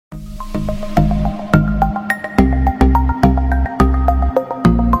Hello,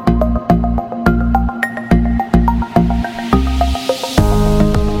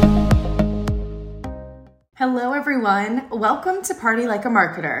 everyone. Welcome to Party Like a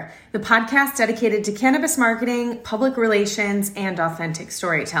Marketer, the podcast dedicated to cannabis marketing, public relations, and authentic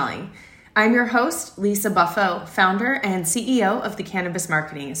storytelling. I'm your host, Lisa Buffo, founder and CEO of the Cannabis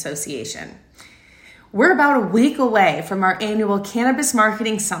Marketing Association. We're about a week away from our annual Cannabis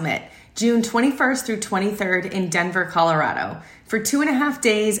Marketing Summit, June 21st through 23rd in Denver, Colorado, for 2.5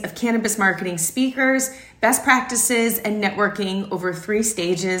 days of cannabis marketing speakers, best practices, and networking over 3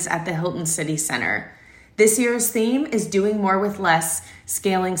 stages at the Hilton City Center. This year's theme is doing more with less,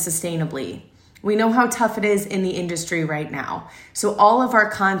 scaling sustainably. We know how tough it is in the industry right now. So all of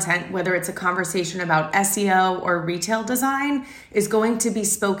our content, whether it's a conversation about SEO or retail design, is going to be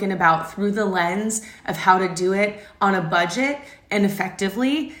spoken about through the lens of how to do it on a budget and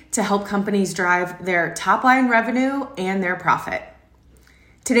effectively to help companies drive their top line revenue and their profit.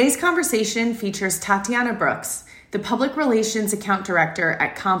 Today's conversation features Tatiyana Brooks, the Public Relations Account Director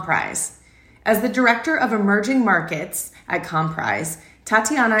at Comprise. As the Director of Emerging Markets at Comprise,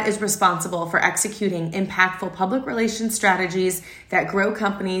 Tatiyana is responsible for executing impactful public relations strategies that grow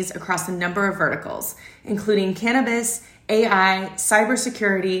companies across a number of verticals, including cannabis, AI,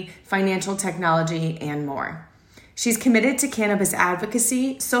 cybersecurity, financial technology, and more. She's committed to cannabis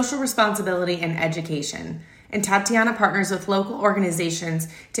advocacy, social responsibility, and education. And Tatiyana partners with local organizations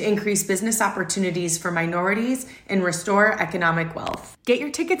to increase business opportunities for minorities and restore economic wealth. Get your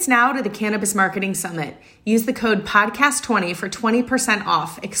tickets now to the Cannabis Marketing Summit. Use the code PODCAST20 for 20%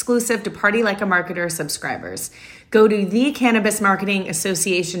 off, exclusive to Party Like a Marketer subscribers. Go to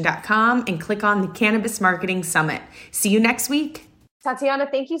thecannabismarketingassociation.com and click on the Cannabis Marketing Summit. See you next week.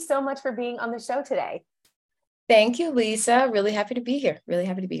 Tatiyana, thank you so much for being on the show today. Thank you, Lisa. Really happy to be here.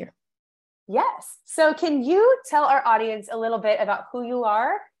 Yes. So can you tell our audience a little bit about who you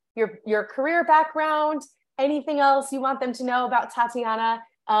are, your career background, anything else you want them to know about Tatiyana,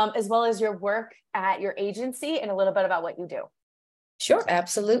 as well as your work at your agency and a little bit about what you do? Sure,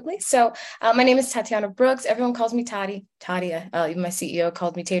 absolutely. So my name is Tatiyana Brooks. Everyone calls me Tatia. Even my CEO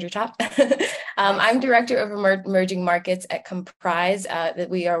called me Tater Tot. I'm Director of Emerging Markets at Comprise. That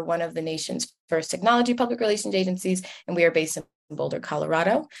we are one of the nation's first technology public relations agencies, and we are based in Boulder,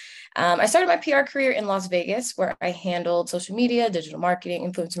 Colorado. I started my PR career in Las Vegas, where I handled social media, digital marketing,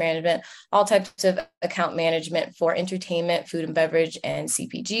 influence management, all types of account management for entertainment, food and beverage, and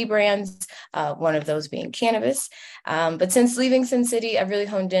CPG brands, one of those being cannabis. But since leaving Sin City, I've really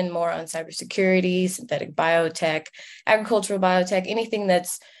honed in more on cybersecurity, synthetic biotech, agricultural biotech, anything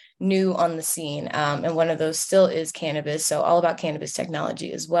that's new on the scene. And one of those still is cannabis, so all about cannabis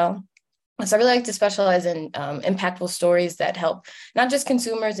technology as well. So I really like to specialize in impactful stories that help not just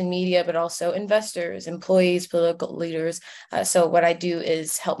consumers and media, but also investors, employees, political leaders. So what I do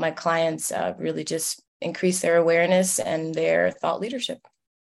is help my clients really just increase their awareness and their thought leadership.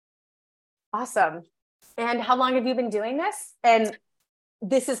 Awesome. And how long have you been doing this? And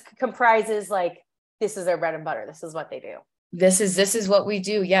this comprises this is their bread and butter. This is what they do. This is what we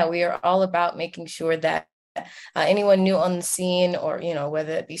do. Yeah, we are all about making sure that anyone new on the scene, or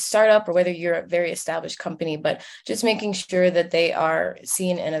whether it be startup or whether you're a very established company, but just making sure that they are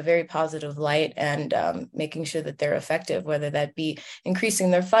seen in a very positive light and making sure that they're effective, whether that be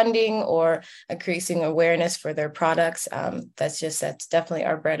increasing their funding or increasing awareness for their products. That's definitely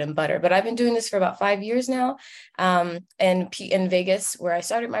our bread and butter. But I've been doing this for about 5 years now. In Vegas, where I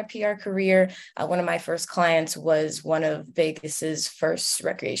started my PR career, one of my first clients was one of Vegas's first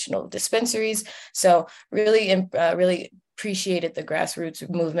recreational dispensaries. So really appreciated the grassroots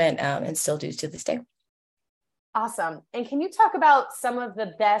movement and still do to this day. Awesome. And can you talk about some of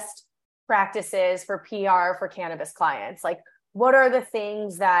the best practices for PR for cannabis clients? Like, what are the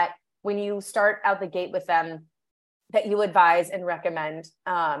things that when you start out the gate with them that you advise and recommend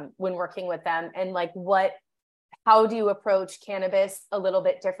when working with them? And how do you approach cannabis a little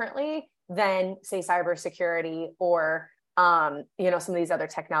bit differently than, say, cybersecurity or some of these other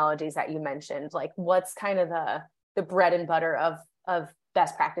technologies that you mentioned? Like, what's kind of the bread and butter of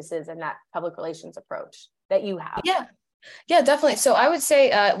best practices in that public relations approach that you have? Yeah, definitely. So I would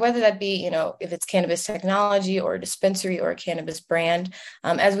say whether that be, if it's cannabis technology or a dispensary or a cannabis brand,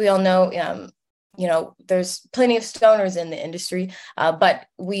 as we all know, there's plenty of stoners in the industry, but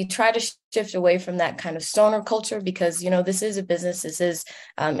we try to shift away from that kind of stoner culture, because, this is a business, this is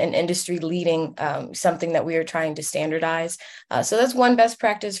an industry leading, something that we are trying to standardize. So that's one best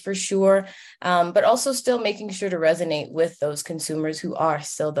practice for sure, but also still making sure to resonate with those consumers who are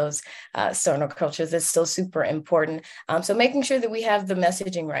still those stoner cultures. That's still super important. So making sure that we have the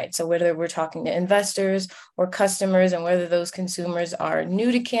messaging right. So whether we're talking to investors or customers, and whether those consumers are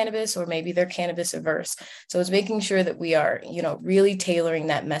new to cannabis or maybe they're cannabis averse. So it's making sure that we are, really tailoring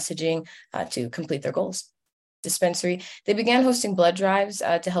that messaging to complete their goals. Dispensary, they began hosting blood drives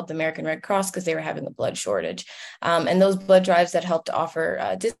to help the American Red Cross because they were having a blood shortage. And those blood drives that helped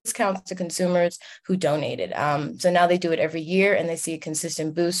offer discounts to consumers who donated. So now they do it every year, and they see a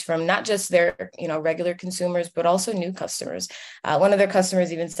consistent boost from not just their, regular consumers, but also new customers. One of their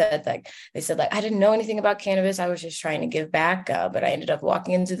customers even said, I didn't know anything about cannabis. I was just trying to give back, but I ended up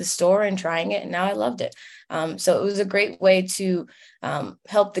walking into the store and trying it, and now I loved it. So it was a great way to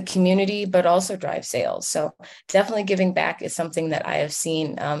help the community, but also drive sales. So definitely giving back is something that I have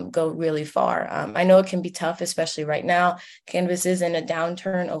seen go really far. I know it can be tough, especially right now. Cannabis is in a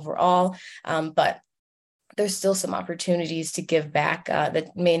downturn overall, but there's still some opportunities to give back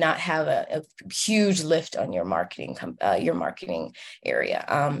that may not have a huge lift on your marketing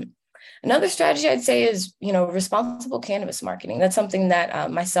area. Another strategy I'd say is, responsible cannabis marketing. That's something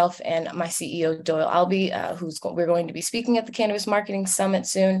that myself and my CEO, Doyle Albee, we're going to be speaking at the Cannabis Marketing Summit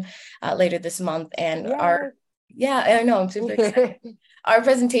soon, later this month. And I know, I'm super excited. Our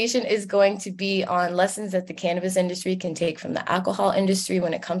presentation is going to be on lessons that the cannabis industry can take from the alcohol industry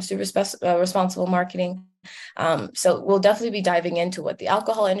when it comes to responsible marketing. So we'll definitely be diving into what the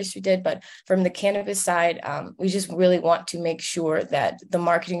alcohol industry did, but from the cannabis side, we just really want to make sure that the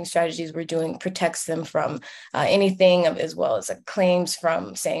marketing strategies we're doing protects them from anything, as well as claims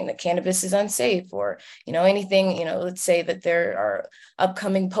from saying that cannabis is unsafe, or, anything, let's say that there are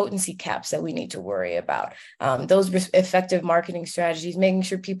upcoming potency caps that we need to worry about. Those effective marketing strategies, making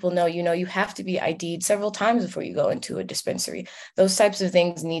sure people know, you have to be ID'd several times before you go into a dispensary. Those types of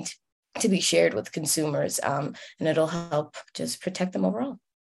things need to be shared with consumers, and it'll help just protect them overall.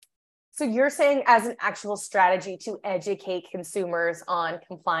 So you're saying, as an actual strategy to educate consumers on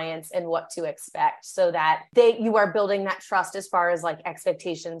compliance and what to expect, so that you are building that trust as far as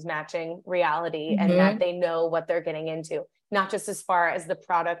expectations matching reality, and that they know what they're getting into, not just as far as the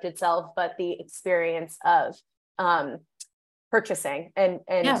product itself, but the experience of purchasing and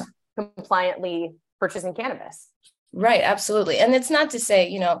compliantly purchasing cannabis. Right, absolutely. And it's not to say,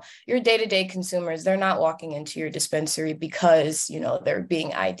 your day-to-day consumers, they're not walking into your dispensary because, they're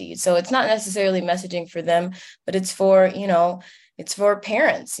being ID'd. So it's not necessarily messaging for them, but it's for, it's for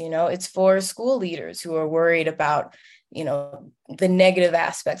parents, it's for school leaders who are worried about, the negative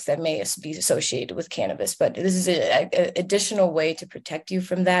aspects that may be associated with cannabis. But this is an additional way to protect you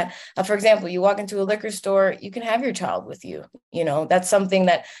from that. For example, you walk into a liquor store, you can have your child with you. That's something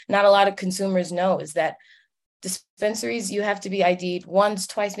that not a lot of consumers know, is that dispensaries, you have to be ID'd once,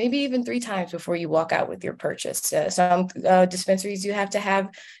 twice, maybe even 3 times before you walk out with your purchase. Some dispensaries, you have to have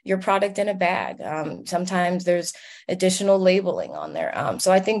your product in a bag. Sometimes there's additional labeling on there.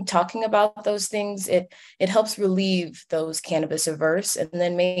 So I think talking about those things, it helps relieve those cannabis averse, and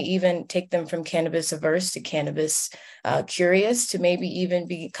then may even take them from cannabis averse to cannabis curious, to maybe even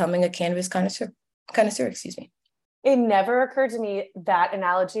becoming a cannabis connoisseur, excuse me. It never occurred to me, that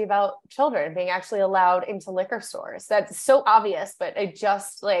analogy about children being actually allowed into liquor stores. That's so obvious, but it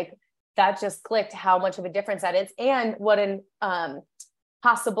just that just clicked how much of a difference that is, and what an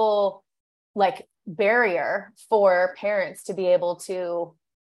possible barrier for parents to be able to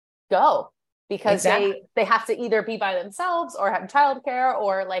go, because exactly. they have to either be by themselves or have childcare,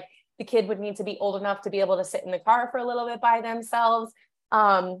 or the kid would need to be old enough to be able to sit in the car for a little bit by themselves.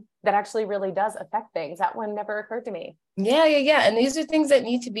 That actually really does affect things. That one never occurred to me. Yeah. And these are things that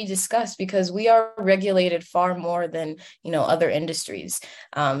need to be discussed, because we are regulated far more than, other industries.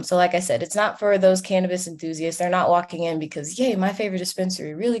 So like I said, it's not for those cannabis enthusiasts. They're not walking in because, yay, my favorite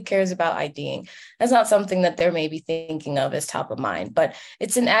dispensary really cares about IDing. That's not something that they're maybe thinking of as top of mind, but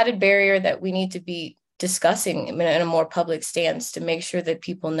it's an added barrier that we need to be discussing in a more public stance, to make sure that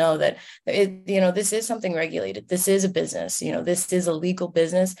people know that this is something regulated. This is a business, this is a legal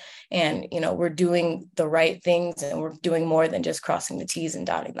business, and, we're doing the right things, and we're doing more than just crossing the T's and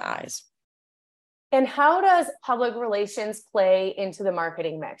dotting the I's. And how does public relations play into the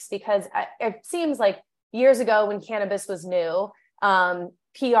marketing mix? Because it seems like years ago, when cannabis was new,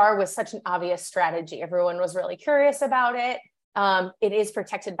 PR was such an obvious strategy. Everyone was really curious about it. It is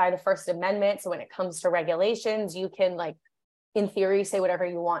protected by the First Amendment. So when it comes to regulations, you can in theory, say whatever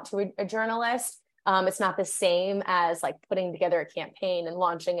you want to a journalist. It's not the same as like putting together a campaign and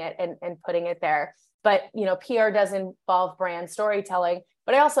launching it and putting it there. But, PR does involve brand storytelling.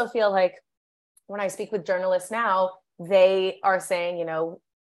 But I also feel like when I speak with journalists now, they are saying,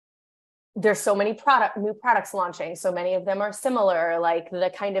 there's so many new products launching. So many of them are similar, like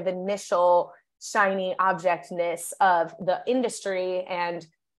the kind of initial shiny objectness of the industry and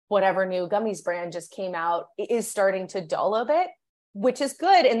whatever new gummies brand just came out is starting to dull a bit, which is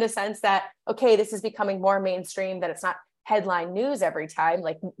good in the sense that, okay, this is becoming more mainstream, that it's not headline news every time.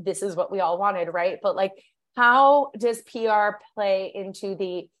 Like, this is what we all wanted, right? But like, how does PR play into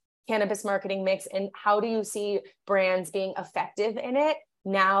the cannabis marketing mix, and how do you see brands being effective in it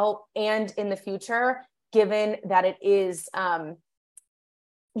now and in the future, given that it is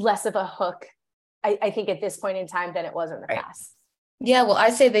less of a hook, I think, at this point in time than it was in the past? Yeah, well, I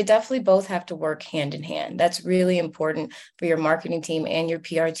say they definitely both have to work hand in hand. That's really important for your marketing team and your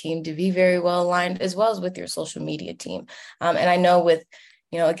PR team to be very well aligned, as well as with your social media team. And I know with,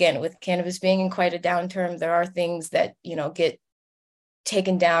 again, with cannabis being in quite a downturn, there are things that, get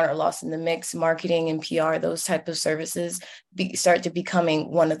taken down or lost in the mix. Marketing and PR, those type of services start to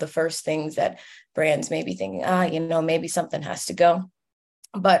becoming one of the first things that brands may be thinking, maybe something has to go.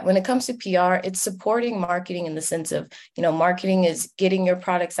 But when it comes to PR, it's supporting marketing in the sense of, marketing is getting your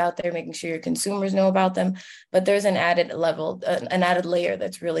products out there, making sure your consumers know about them. But there's an added level, an added layer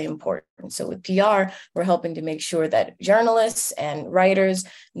that's really important. So with PR, we're helping to make sure that journalists and writers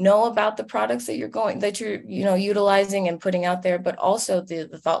know about the products that you're utilizing and putting out there. But also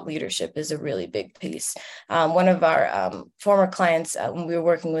the thought leadership is a really big piece. One of our former clients, when we were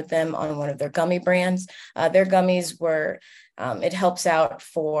working with them on one of their gummy brands, their gummies were it helps out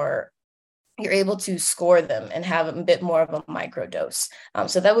for, you're able to score them and have a bit more of a micro dose.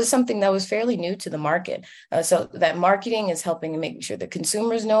 So that was something that was fairly new to the market. So that marketing is helping and making sure that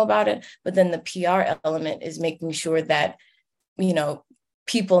consumers know about it. But then the PR element is making sure that,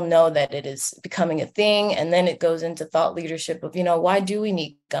 people know that it is becoming a thing. And then it goes into thought leadership of, why do we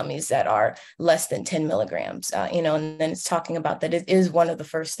need gummies that are less than 10 milligrams? And then it's talking about that it is one of the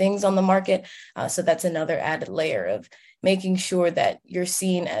first things on the market. So that's another added layer of making sure that you're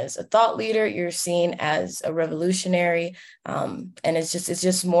seen as a thought leader, you're seen as a revolutionary. And it's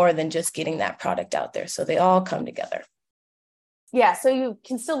just more than just getting that product out there. So they all come together. Yeah, so you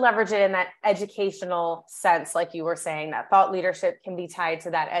can still leverage it in that educational sense, like you were saying, that thought leadership can be tied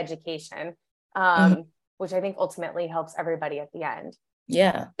to that education, which I think ultimately helps everybody at the end.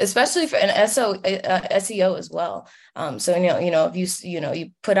 Yeah, especially for an SEO as well. So if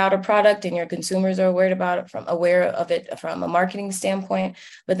you put out a product and your consumers are aware of it from a marketing standpoint,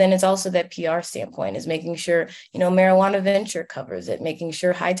 but then it's also that PR standpoint is making sure Marijuana Venture covers it, making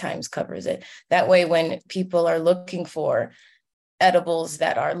sure High Times covers it. That way, when people are looking for edibles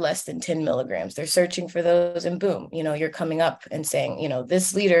that are less than 10 milligrams, they're searching for those, and boom, you're coming up and saying,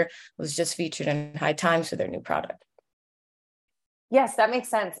 this leader was just featured in High Times for their new product. Yes, that makes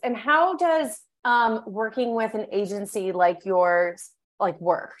sense. And how does working with an agency like yours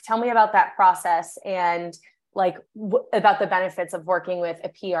work? Tell me about that process and about the benefits of working with a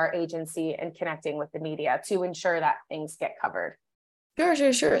PR agency and connecting with the media to ensure that things get covered.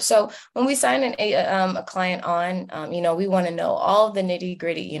 Sure. So when we sign a client on, we want to know all the nitty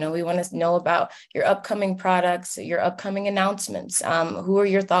gritty. We want to know about your upcoming products, your upcoming announcements, who are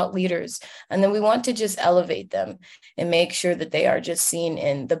your thought leaders. And then we want to just elevate them and make sure that they are just seen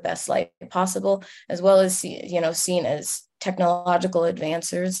in the best light possible, as well as, seen as technological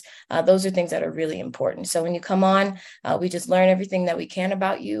advancers. Those are things that are really important. So when you come on, we just learn everything that we can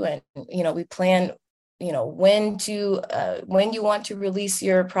about you, and, we plan when you want to release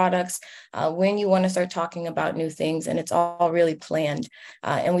your products, when you want to start talking about new things, and it's all really planned.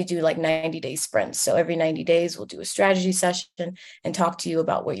 And we do 90-day sprints. So every 90 days, we'll do a strategy session and talk to you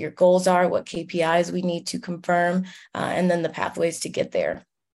about what your goals are, what KPIs we need to confirm, and then the pathways to get there.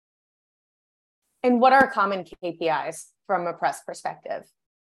 And what are common KPIs from a press perspective?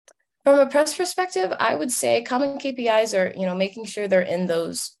 From a press perspective, I would say common KPIs are, making sure they're in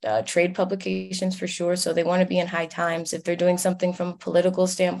those trade publications for sure. So they want to be in High Times. If they're doing something from a political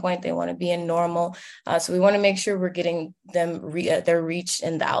standpoint, they want to be in Normal. So we want to make sure we're getting them their reach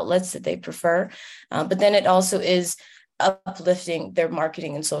in the outlets that they prefer. But then it also is uplifting their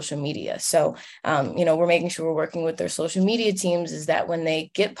marketing and social media. So, we're making sure we're working with their social media teams, is that when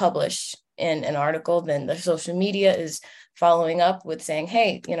they get published in an article, then the social media is following up with saying,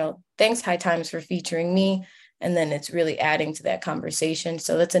 hey, thanks High Times for featuring me. And then it's really adding to that conversation.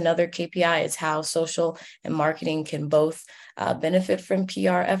 So that's another KPI, is how social and marketing can both benefit from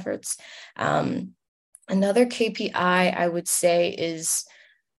PR efforts. Another KPI I would say is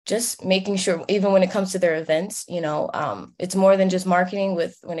just making sure, even when it comes to their events, it's more than just marketing.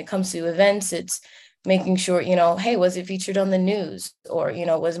 When it comes to events, it's making sure, hey, was it featured on the news? Or,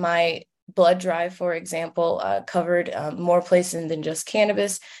 was my blood drive, for example, covered more places than just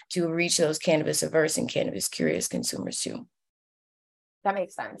cannabis to reach those cannabis averse and cannabis curious consumers too. That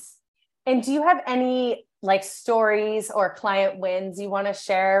makes sense. And do you have any like stories or client wins you want to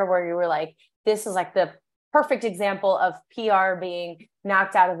share where you were like, this is like the perfect example of PR being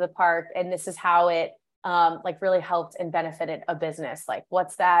knocked out of the park, and this is how it like really helped and benefited a business? Like,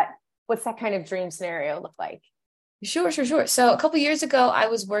 what's that kind of dream scenario look like? Sure. So a couple of years ago, I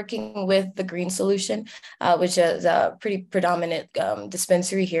was working with the Green Solution, which is a pretty predominant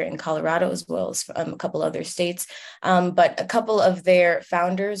dispensary here in Colorado, as well as a couple other states. But a couple of their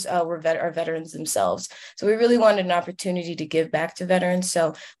founders are veterans themselves. So we really wanted an opportunity to give back to veterans.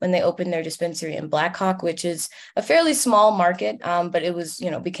 So when they opened their dispensary in Black Hawk, which is a fairly small market, but it was,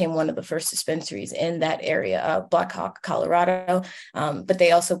 became one of the first dispensaries in that area, Black Hawk, Colorado. But they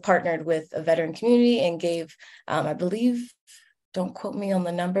also partnered with a veteran community and gave I believe, don't quote me on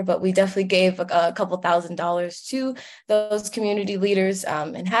the number, but we definitely gave a couple $1,000s to those community leaders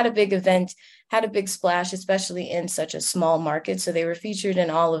and had a big event, had a big splash, especially in such a small market. So they were featured in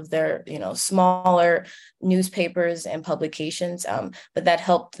all of their, smaller newspapers and publications, but that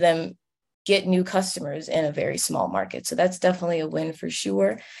helped them get new customers in a very small market. So that's definitely a win for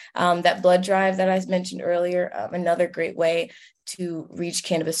sure. That blood drive that I mentioned earlier, another great way to reach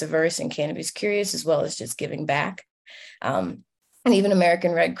cannabis averse and cannabis curious, as well as just giving back. And even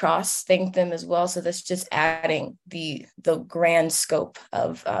American Red Cross thanked them as well. So that's just adding the grand scope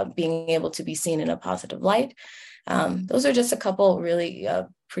of being able to be seen in a positive light. Those are just a couple really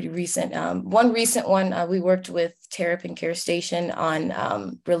pretty recent. One recent one, we worked with Terrapin Care Station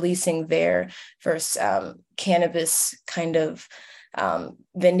on releasing their first cannabis kind of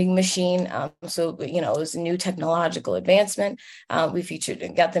vending machine. So, it was a new technological advancement. We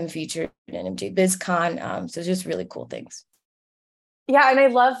got them featured in MJ BizCon. So just really cool things. Yeah. And I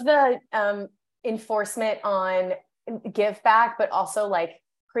love the enforcement on give back, but also like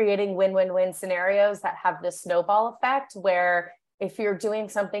creating win-win-win scenarios that have this snowball effect, where if you're doing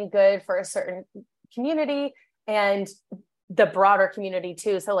something good for a certain community and the broader community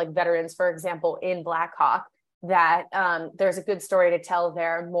too, so like veterans, for example, in Black Hawk, that there's a good story to tell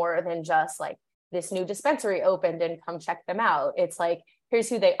there, more than just like this new dispensary opened and come check them out. It's like, here's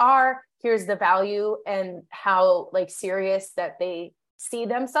who they are, here's the value, and how like serious that they see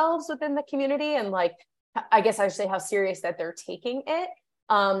themselves within the community. And like, I guess I should say how serious that they're taking it.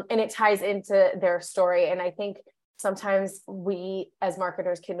 And it ties into their story. And I think sometimes we as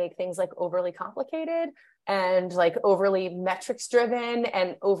marketers can make things like overly complicated and like overly metrics driven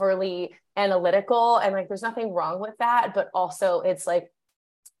and overly analytical. And like, there's nothing wrong with that. But also it's like,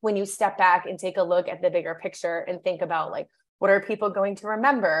 when you step back and take a look at the bigger picture and think about like, what are people going to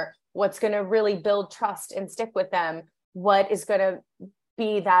remember? What's going to really build trust and stick with them? What is going to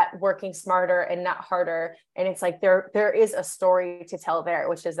be that working smarter and not harder? And it's like, there is a story to tell there,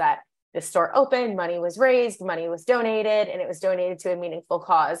 which is that the store opened, money was raised, money was donated, and it was donated to a meaningful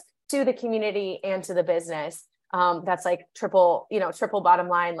cause, to the community and to the business. That's like triple bottom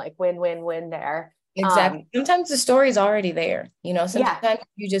line, like win there. Exactly. Sometimes the story is already there. Sometimes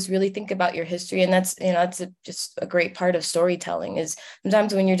you just really think about your history, and that's just a great part of storytelling, is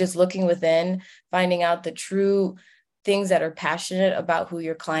sometimes when you're just looking within, finding out the true things that are passionate about who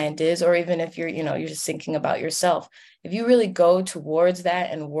your client is, or even if you're just thinking about yourself, if you really go towards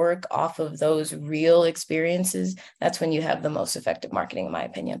that and work off of those real experiences, that's when you have the most effective marketing, in my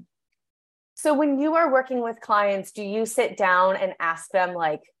opinion. So when you are working with clients, do you sit down and ask them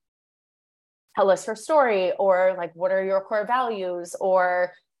like, tell us your story, or like, what are your core values,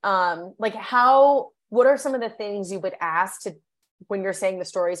 or what are some of the things you would ask to, when you're saying the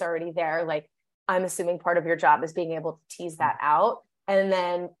story's already there? Like, I'm assuming part of your job is being able to tease that out and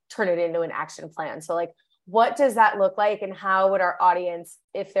then turn it into an action plan. So like, what does that look like? And how would our audience,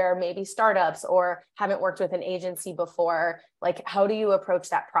 if they're maybe startups or haven't worked with an agency before, like, how do you approach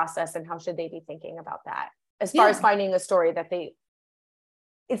that process, and how should they be thinking about that as far as finding a story that they,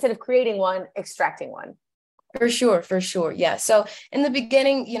 instead of creating one, extracting one? For sure. Yeah. So in the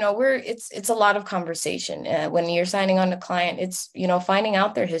beginning, it's a lot of conversation. When you're signing on a client, it's, finding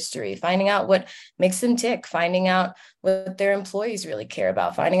out their history, finding out what makes them tick, finding out what their employees really care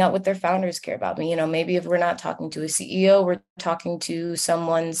about, finding out what their founders care about. Maybe if we're not talking to a CEO, we're talking to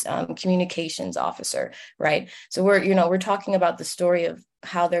someone's communications officer, right? So we're talking about the story of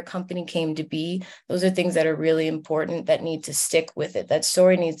how their company came to be. Those are things that are really important that need to stick with it. That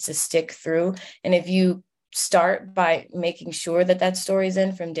story needs to stick through. And if you start by making sure that that story is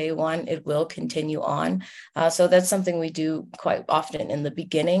in from day one. It will continue on. So that's something we do quite often in the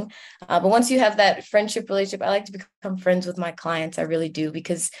beginning. But once you have that friendship relationship, I like to become friends with my clients. I really do,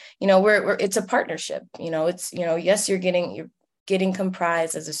 because, we're it's a partnership. It's, yes, you're getting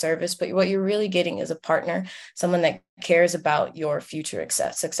Comprise as a service, but what you're really getting is a partner, someone that cares about your future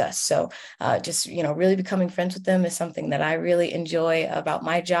success. So just, really becoming friends with them is something that I really enjoy about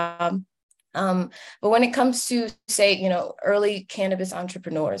my job. But when it comes to, say, early cannabis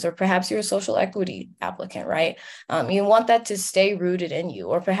entrepreneurs, or perhaps you're a social equity applicant, right? You want that to stay rooted in you.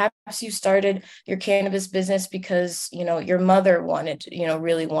 Or perhaps you started your cannabis business because, your mother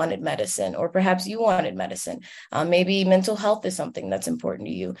really wanted medicine, or perhaps you wanted medicine. Maybe mental health is something that's important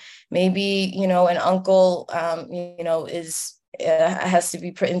to you. Maybe, an uncle, has to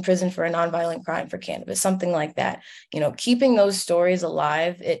be in prison for a nonviolent crime for cannabis, something like that. Keeping those stories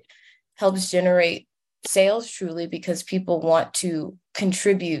alive, it helps generate sales, truly, because people want to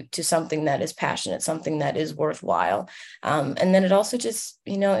contribute to something that is passionate, something that is worthwhile. And then it also just,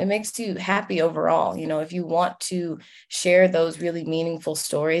 it makes you happy overall. If you want to share those really meaningful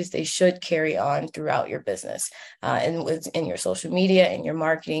stories, they should carry on throughout your business, and in your social media, in your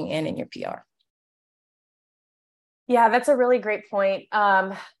marketing, and in your PR. Yeah, that's a really great point.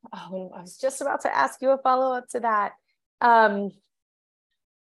 I was just about to ask you a follow-up to that.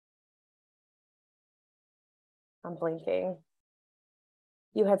 I'm blinking.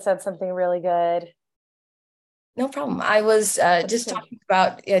 You had said something really good. No problem. I was just talking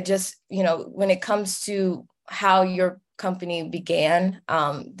about, when it comes to how your company began,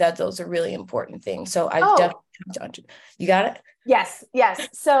 that those are really important things. So I definitely, you got it? Yes.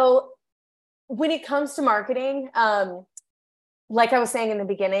 So when it comes to marketing, like I was saying in the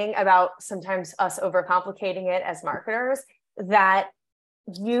beginning about sometimes us overcomplicating it as marketers, that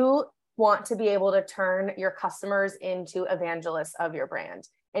you want to be able to turn your customers into evangelists of your brand.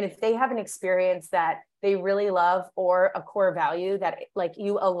 And if they have an experience that they really love, or a core value that like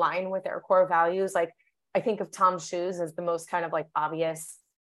you align with their core values, like I think of Tom's shoes as the most kind of like obvious,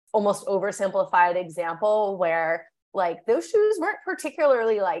 almost oversimplified example, where like those shoes weren't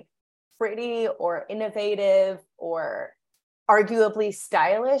particularly like pretty or innovative or arguably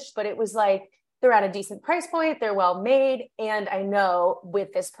stylish, but it was like, they're at a decent price point, they're well made, and I know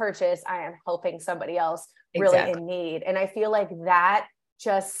with this purchase, I am helping somebody else really in need. And I feel like that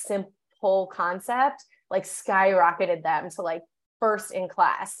just simple concept like skyrocketed them to like first in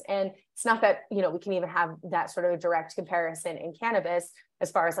class. And it's not that, we can even have that sort of direct comparison in cannabis as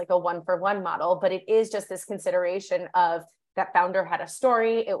far as like a 1-for-1 model, but it is just this consideration of that founder had a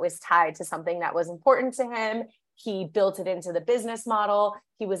story. It was tied to something that was important to him. He built it into the business model.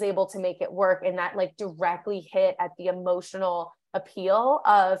 He was able to make it work. And that like directly hit at the emotional appeal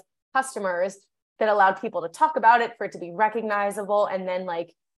of customers that allowed people to talk about it, for it to be recognizable. And then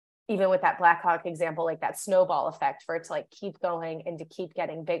like, even with that Blackhawk example, like that snowball effect for it to like keep going and to keep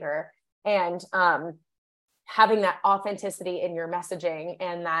getting bigger. And having that authenticity in your messaging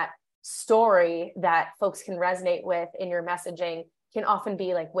and that story that folks can resonate with in your messaging can often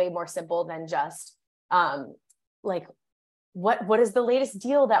be like way more simple than just like what is the latest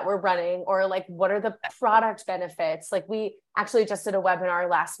deal that we're running, or like what are the product benefits. Like we actually just did a webinar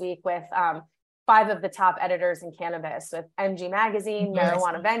last week with 5 of the top editors in cannabis, with MG Magazine,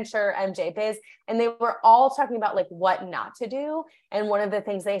 Marijuana Venture, MJ Biz, and they were all talking about like what not to do. And one of the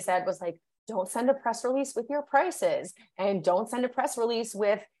things they said was like, don't send a press release with your prices, and don't send a press release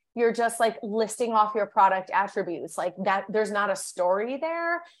with you're just like listing off your product attributes, like that there's not a story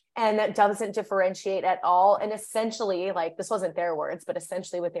there, and that doesn't differentiate at all. And essentially, like, this wasn't their words, but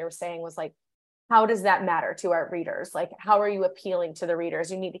essentially what they were saying was like, how does that matter to our readers? Like, how are you appealing to the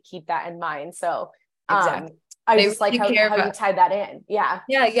readers? You need to keep that in mind. So I just like how you tied that in. Yeah.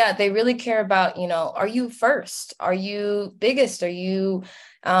 They really care about, are you first? Are you biggest? Are you,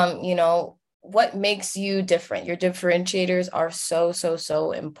 what makes you different? Your differentiators are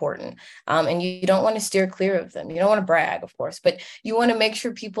so important. And you don't want to steer clear of them. You don't want to brag, of course, but you want to make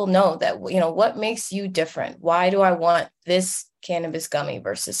sure people know that, what makes you different? Why do I want this cannabis gummy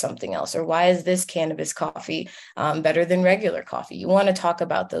versus something else? Or why is this cannabis coffee better than regular coffee? You want to talk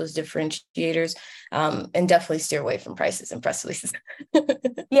about those differentiators, and definitely steer away from prices and press releases.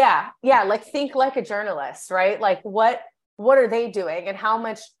 Yeah. Like, think like a journalist, right? Like what are they doing, and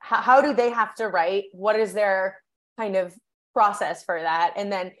how do they have to write? What is their kind of process for that?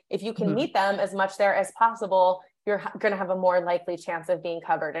 And then if you can meet them as much there as possible, you're going to have a more likely chance of being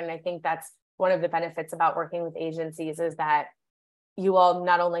covered. And I think that's one of the benefits about working with agencies, is that you all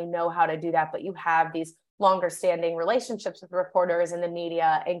not only know how to do that, but you have these longer standing relationships with reporters and the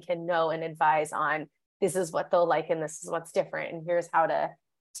media, and can know and advise on this is what they'll like, and this is what's different. And here's how to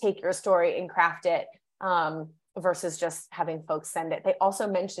take your story and craft it, versus just having folks send it. They also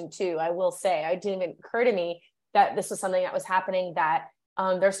mentioned too, I will say, it didn't even occur to me that this was something that was happening, that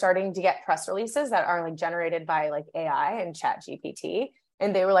they're starting to get press releases that are like generated by like AI and Chat GPT.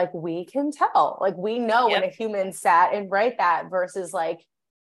 And they were like, we can tell, like, we know when a human sat and write that versus like,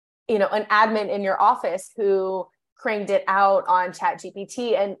 you know, an admin in your office who cranked it out on Chat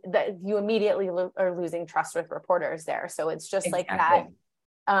GPT, and that you immediately are losing trust with reporters there. So it's just like that,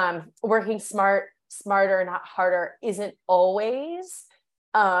 working smarter, not harder, isn't always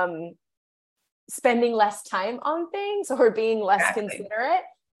spending less time on things or being less considerate,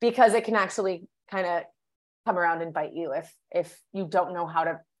 because it can actually kind of come around and bite you if you don't know how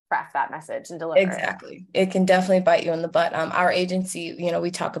to craft that message and deliver it. It can definitely bite you in the butt. Our agency, you know,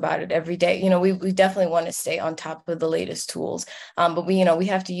 we talk about it every day. You know, we definitely want to stay on top of the latest tools, but we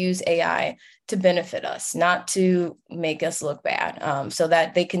have to use AI to benefit us, not to make us look bad, so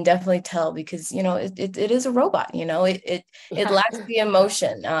that they can definitely tell, because, you know, it is a robot, you know, it lacks the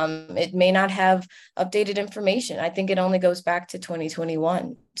emotion. It may not have updated information. I think it only goes back to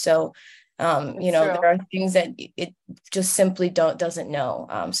 2021. So you know, there are things that it just simply doesn't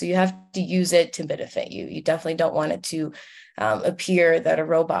know. So you have to use it to benefit you. You definitely don't want it to appear that a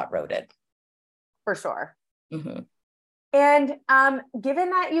robot wrote it. For sure. Mm-hmm. And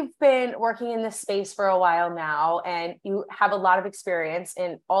given that you've been working in this space for a while now, and you have a lot of experience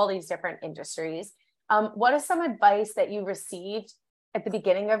in all these different industries, what is some advice that you received at the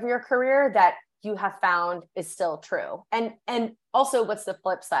beginning of your career that you have found is still true? And also, what's the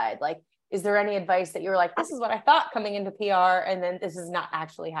flip side? Like, is there any advice that you're like, this is what I thought coming into PR, and then this is not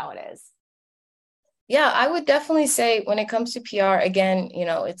actually how it is? Yeah, I would definitely say when it comes to PR, again, you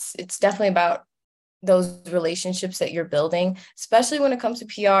know, it's definitely about those relationships that you're building, especially when it comes to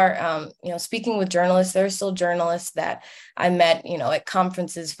PR. You know, speaking with journalists, there are still journalists that I met, you know, at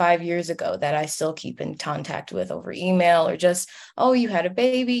conferences 5 years ago that I still keep in contact with over email, or just, oh, you had a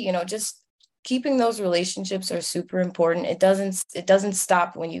baby, you know, just keeping those relationships are super important. It doesn't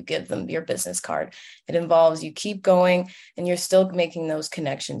stop when you give them your business card. It involves you keep going, and you're still making those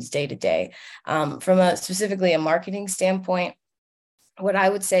connections day to day. From specifically a marketing standpoint, what I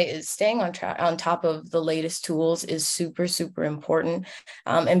would say is staying on top of the latest tools is super, super important,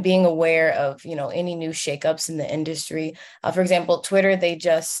 and being aware of, you know, any new shakeups in the industry. For example, Twitter, they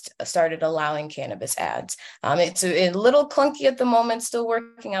just started allowing cannabis ads. It's a little clunky at the moment, still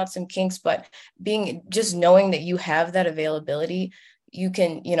working out some kinks, but just knowing that you have that availability, you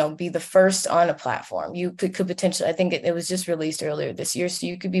can, you know, be the first on a platform. You could potentially, I think it was just released earlier this year, so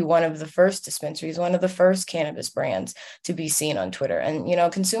you could be one of the first dispensaries, one of the first cannabis brands to be seen on Twitter. And, you know,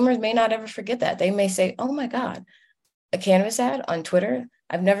 consumers may not ever forget that. They may say, oh my God, a cannabis ad on Twitter?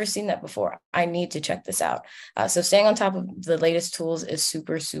 I've never seen that before. I need to check this out. So staying on top of the latest tools is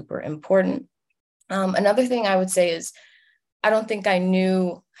super, super important. Another thing I would say is, I don't think I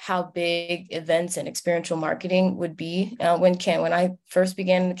knew how big events and experiential marketing would be. When I first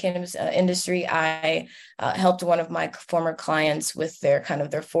began in the cannabis industry, I helped one of my former clients with their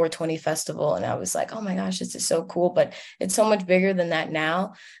 420 festival. And I was like, oh my gosh, this is so cool, but it's so much bigger than that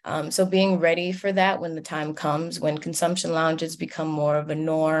now. So being ready for that when the time comes, when consumption lounges become more of a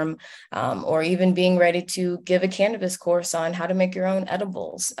norm, or even being ready to give a cannabis course on how to make your own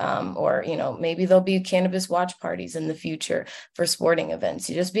edibles, or, you know, maybe there'll be cannabis watch parties in the future for sporting events.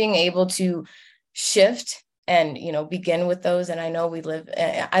 You just being able to shift and, you know, begin with those. And I know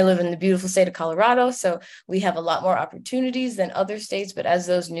I live in the beautiful state of Colorado, so we have a lot more opportunities than other states, but as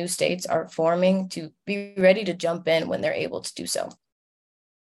those new states are forming, to be ready to jump in when they're able to do so.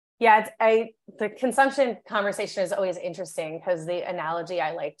 Yeah, the consumption conversation is always interesting, because the analogy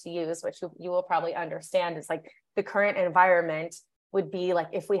I like to use, which you will probably understand, is like the current environment would be like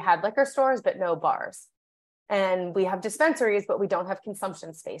if we had liquor stores but no bars. And we have dispensaries, but we don't have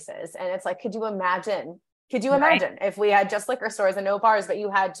consumption spaces. And it's like, could you imagine if we had just liquor stores and no bars, but you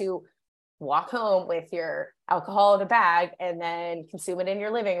had to walk home with your alcohol in a bag and then consume it in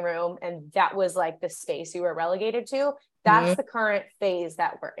your living room, and that was like the space you were relegated to? That's the current phase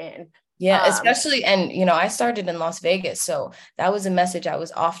that we're in. Yeah, especially, and, you know, I started in Las Vegas, so that was a message I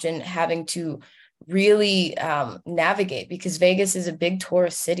was often having to really navigate, because Vegas is a big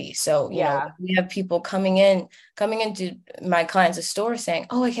tourist city. So, you know, we have people coming into my clients' store saying,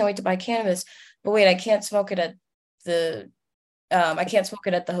 oh, I can't wait to buy cannabis, but wait, I can't smoke it at the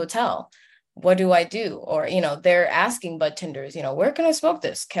hotel. What do I do? Or, you know, they're asking bud tenders, you know, where can I smoke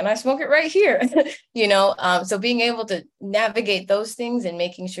this? Can I smoke it right here? You know, so being able to navigate those things and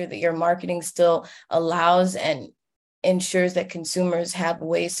making sure that your marketing still allows and ensures that consumers have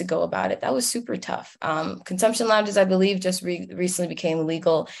ways to go about it. That was super tough. Consumption lounges, I believe, just recently became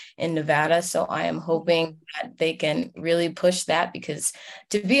legal in Nevada. So I am hoping that they can really push that, because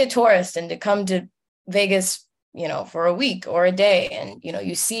to be a tourist and to come to Vegas, for a week or a day, and,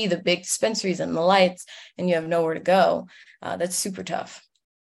 you see the big dispensaries and the lights and you have nowhere to go, that's super tough.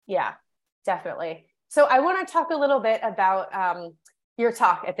 Yeah, definitely. So I want to talk a little bit about your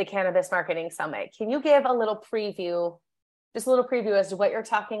talk at the Cannabis Marketing Summit. Can you give a little preview, just a little preview as to what you're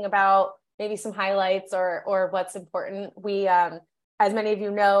talking about, maybe some highlights or what's important? We, as many of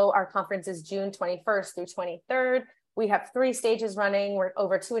you know, our conference is June 21st through 23rd. We have 3 stages running. We're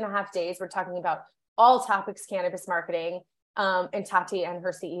over 2.5 days. We're talking about all topics cannabis marketing. And Tati and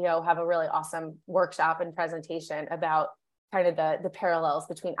her CEO have a really awesome workshop and presentation about kind of the parallels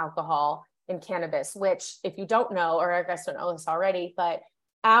between alcohol and cannabis, which, if you don't know, or I guess don't know this already, but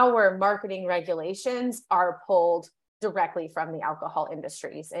our marketing regulations are pulled directly from the alcohol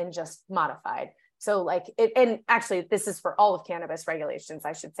industries and just modified. So and actually this is for all of cannabis regulations,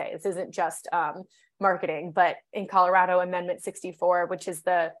 I should say. This isn't just marketing, but in Colorado, Amendment 64, which is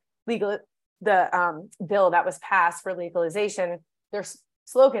the bill that was passed for legalization, their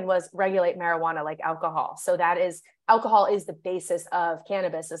slogan was regulate marijuana like alcohol. So alcohol is the basis of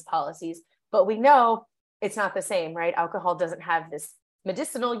cannabis's policies, but we know it's not the same, right? Alcohol doesn't have this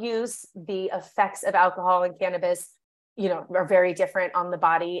medicinal use. The effects of alcohol and cannabis, are very different on the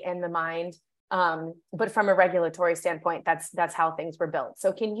body and the mind. But from a regulatory standpoint, that's how things were built.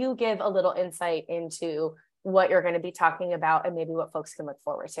 So can you give a little insight into what you're going to be talking about and maybe what folks can look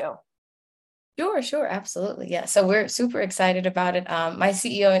forward to? Sure, absolutely. Yeah. So we're super excited about it. My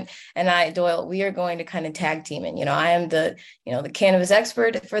CEO and I, Doyle, we are going to kind of tag team. And, I am the cannabis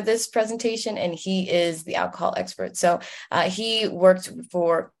expert for this presentation, and he is the alcohol expert. So he worked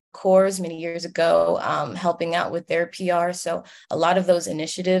for Coors many years ago, helping out with their PR. So a lot of those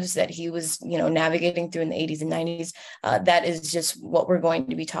initiatives that he was, navigating through in the 80s and 90s, that is just what we're going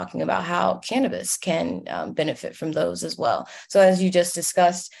to be talking about, how cannabis can benefit from those as well. So as you just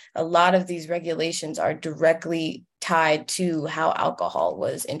discussed, a lot of these regulations are directly tied to how alcohol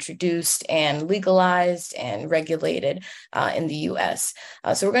was introduced and legalized and regulated in the US.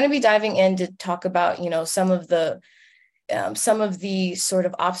 So we're going to be diving in to talk about, some of the sort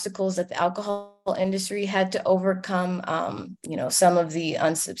of obstacles that the alcohol industry had to overcome, some of the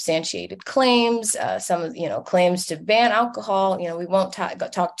unsubstantiated claims, some of, claims to ban alcohol. We won't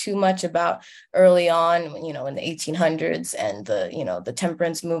talk too much about early on, in the 1800s and the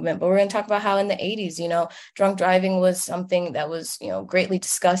temperance movement, but we're going to talk about how in the 80s, drunk driving was something that was, greatly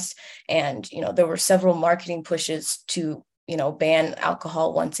discussed. And, there were several marketing pushes to ban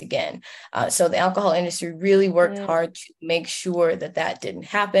alcohol once again. So the alcohol industry really worked hard to make sure that didn't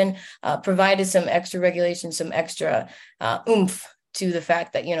happen, provided some extra regulation, some extra oomph to the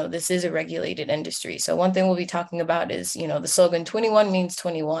fact that, this is a regulated industry. So one thing we'll be talking about is, the slogan 21 means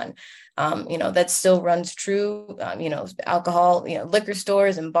 21. That still runs true. Alcohol, liquor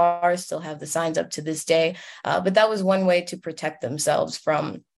stores and bars still have the signs up to this day. But that was one way to protect themselves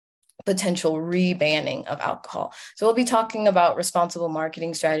from potential re-banning of alcohol. So we'll be talking about responsible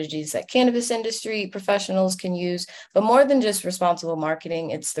marketing strategies that cannabis industry professionals can use, but more than just responsible marketing,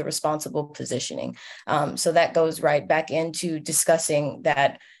 it's the responsible positioning. So that goes right back into discussing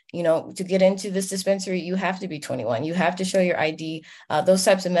that, to get into this dispensary, you have to be 21. You have to show your ID. Those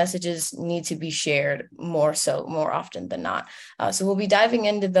types of messages need to be shared more often than not. So we'll be diving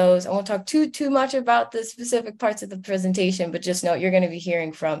into those. I won't talk too much about the specific parts of the presentation, but just know you're going to be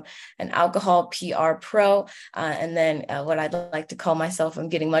hearing from an alcohol PR pro. And then what I'd like to call myself, I'm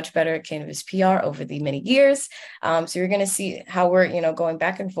getting much better at cannabis PR over the many years. So you're going to see how we're, going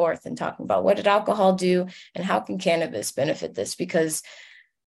back and forth and talking about what did alcohol do and how can cannabis benefit this? Because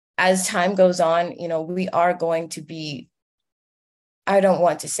as time goes on, we are going to be, I don't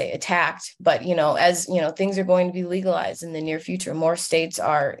want to say attacked, but, as, things are going to be legalized in the near future, more states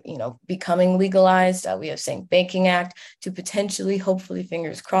are, becoming legalized. We have Safe Banking Act to potentially, hopefully,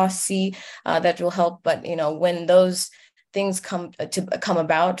 fingers crossed, see that will help. But, when those things come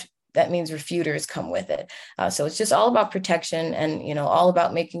about, that means refuters come with it. So it's just all about protection and, all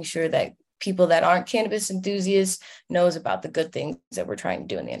about making sure that people that aren't cannabis enthusiasts knows about the good things that we're trying to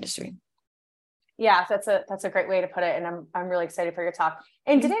do in the industry. Yeah, that's a great way to put it. And I'm really excited for your talk.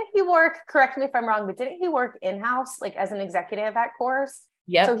 And didn't he work, correct me if I'm wrong, but didn't he work in-house, as an executive at Coors?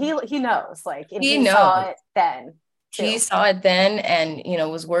 Yeah. So he knows, he knows. Saw it then. Too. He saw it then and,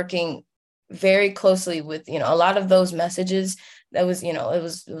 was working very closely with, a lot of those messages that was, it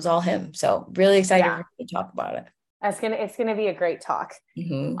was all him. So really excited for him to talk about it. It's gonna be a great talk.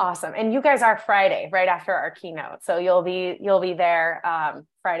 Mm-hmm. Awesome. And you guys are Friday, right after our keynote. So you'll be there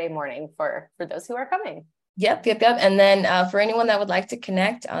Friday morning for those who are coming. Yep. And then for anyone that would like to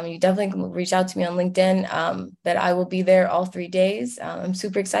connect, you definitely can reach out to me on LinkedIn. That I will be there all 3 days. I'm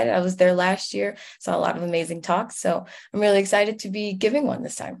super excited. I was there last year, saw a lot of amazing talks. So I'm really excited to be giving one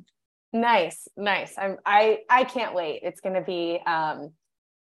this time. Nice. I can't wait. It's going to be,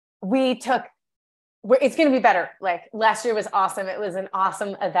 it's going to be better. Like last year was awesome. It was an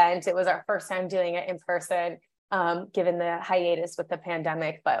awesome event. It was our first time doing it in person, given the hiatus with the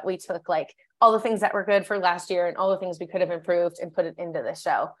pandemic, but we took like all the things that were good for last year and all the things we could have improved and put it into the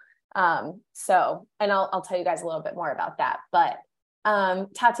show. And I'll tell you guys a little bit more about that. But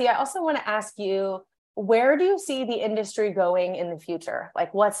Tati, I also want to ask you, where do you see the industry going in the future?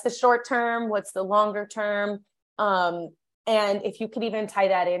 Like, what's the short term? What's the longer term? And if you could even tie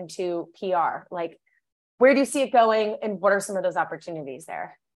that into PR, like, where do you see it going? And what are some of those opportunities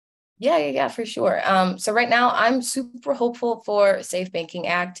there? Yeah, for sure. So right now I'm super hopeful for Safe Banking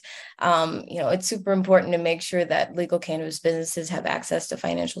Act. It's super important to make sure that legal cannabis businesses have access to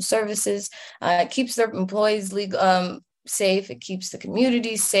financial services. It keeps their employees legal, safe. It keeps the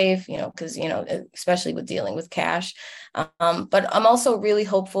community safe, because, especially with dealing with cash. But I'm also really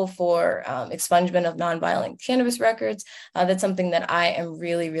hopeful for expungement of nonviolent cannabis records. That's something that I am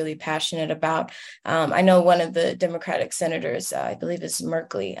really, really passionate about. I know one of the Democratic senators, I believe is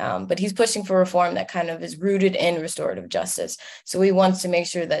Merkley, but he's pushing for reform that kind of is rooted in restorative justice. So he wants to make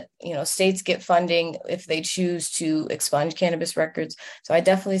sure that, states get funding if they choose to expunge cannabis records. So I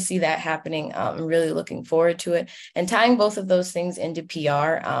definitely see that happening. I'm really looking forward to it. And tying both of those things into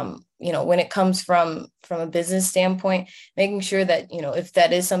PR, when it comes from a business standpoint, making sure that, if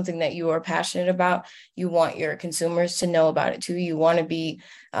that is something that you are passionate about, you want your consumers to know about it too. You want to be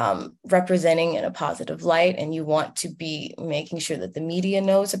representing in a positive light, and you want to be making sure that the media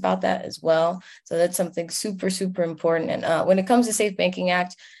knows about that as well. So that's something super, super important. And when it comes to Safe Banking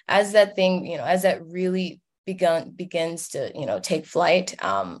Act, as that thing, as that really begins to take flight,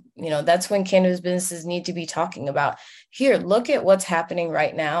 that's when cannabis businesses need to be talking about, here, look at what's happening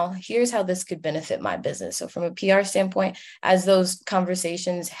right now, here's how this could benefit my business. So from a PR standpoint, as those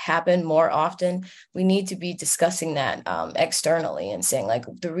conversations happen more often, we need to be discussing that externally and saying, like,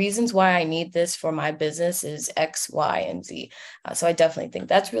 the reasons why I need this for my business is X, Y, and Z. So I definitely think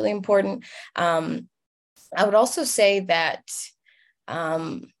that's really important. I would also say that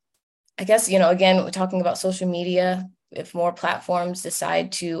I guess, again, we're talking about social media. If more platforms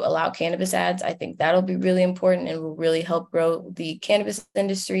decide to allow cannabis ads, I think that'll be really important and will really help grow the cannabis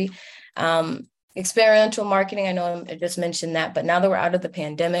industry. Experiential marketing, I know I just mentioned that, but now that we're out of the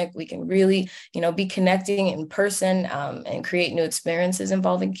pandemic, we can really, be connecting in person and create new experiences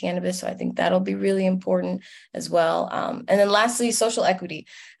involving cannabis. So I think that'll be really important as well. And then lastly, social equity.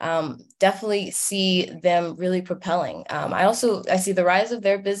 Definitely see them really propelling. I see the rise of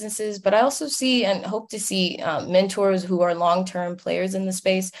their businesses, but I also see and hope to see mentors who are long-term players in the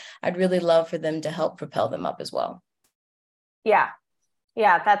space. I'd really love for them to help propel them up as well. Yeah,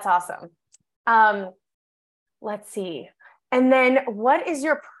 that's awesome. Let's see. And then what is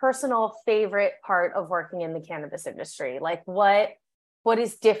your personal favorite part of working in the cannabis industry? Like what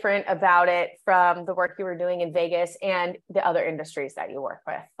is different about it from the work you were doing in Vegas and the other industries that you work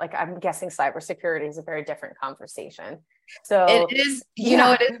with? Like, I'm guessing cybersecurity is a very different conversation. So it is,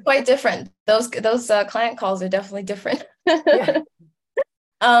 it is quite different. Those client calls are definitely different. Yeah.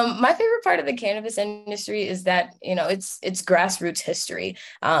 My favorite part of the cannabis industry is that, it's grassroots history,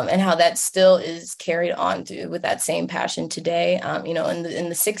 and how that still is carried on with that same passion today. In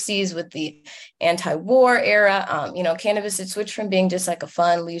the 60s with the anti-war era, cannabis had switched from being just like a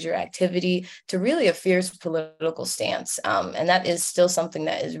fun leisure activity to really a fierce political stance. And that is still something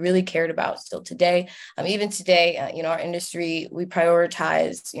that is really cared about still today. Even today, our industry, we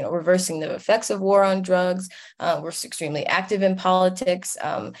prioritize, reversing the effects of war on drugs. We're extremely active in politics.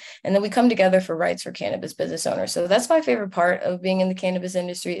 And then we come together for rights for cannabis business owners. So that's my favorite part of being in the cannabis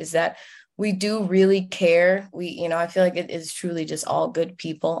industry, is that we do really care. I feel like it is truly just all good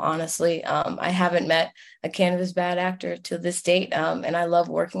people, honestly. I haven't met a cannabis bad actor to this date. And I love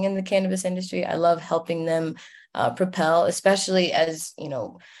working in the cannabis industry. I love helping them propel, especially as,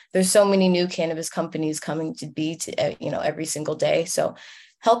 there's so many new cannabis companies coming to be every single day. So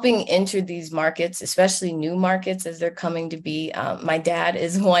helping enter these markets, especially new markets as they're coming to be. My dad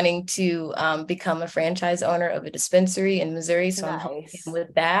is wanting to become a franchise owner of a dispensary in Missouri. So Nice. I'm helping him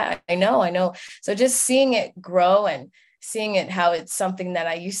with that. I know. So just seeing it grow and seeing it, how it's something that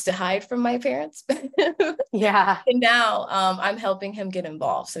I used to hide from my parents. Yeah. And now I'm helping him get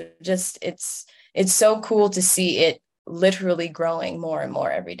involved. So just, it's so cool to see it literally growing more and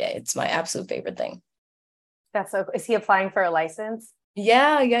more every day. It's my absolute favorite thing. That's so cool. Is he applying for a license?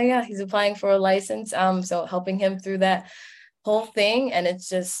 Yeah. He's applying for a license. So helping him through that whole thing. And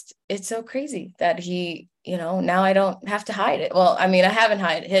it's so crazy that he, now I don't have to hide it. Well, I mean, I haven't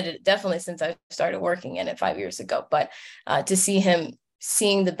hid it definitely since I started working in it 5 years ago, but to see him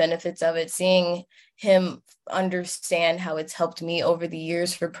seeing the benefits of it, seeing him understand how it's helped me over the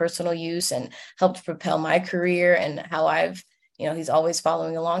years for personal use and helped propel my career, and how I've, he's always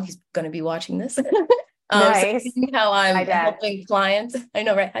following along. He's going to be watching this. Nice. So seeing how I'm helping clients. I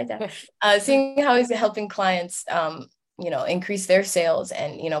know, right? Hi, Dad. Seeing how he's helping clients, increase their sales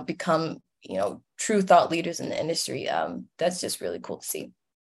and, become, true thought leaders in the industry. That's just really cool to see.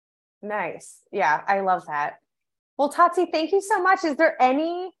 Nice. Yeah, I love that. Well, Tati, thank you so much. Is there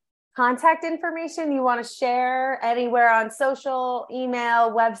any contact information you want to share anywhere on social,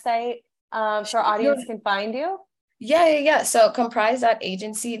 email, website, so our audience can find you? Yeah. So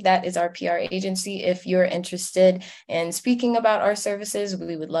Comprise.agency, that is our PR agency. If you're interested in speaking about our services,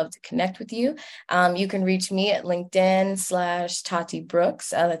 we would love to connect with you. You can reach me at LinkedIn/Tati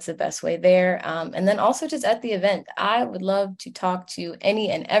Brooks. That's the best way there. And then also just at the event, I would love to talk to any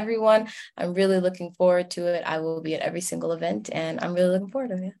and everyone. I'm really looking forward to it. I will be at every single event, and I'm really looking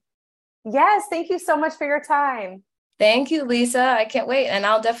forward to it. Yes. Thank you so much for your time. Thank you, Lisa. I can't wait. And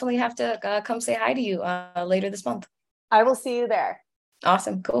I'll definitely have to come say hi to you later this month. I will see you there.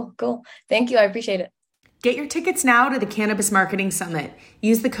 Awesome. Cool. Thank you. I appreciate it. Get your tickets now to the Cannabis Marketing Summit.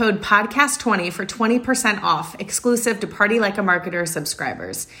 Use the code podcast20 for 20% off, exclusive to Party Like a Marketer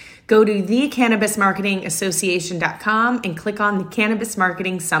subscribers. Go to thecannabismarketingassociation.com and click on the Cannabis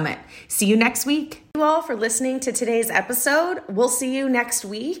Marketing Summit. See you next week. Thank you all for listening to today's episode. We'll see you next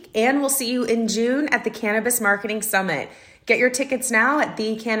week, and we'll see you in June at the Cannabis Marketing Summit. Get your tickets now at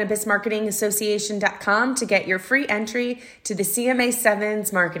thecannabismarketingassociation.com to get your free entry to the CMA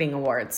 7's Marketing Awards.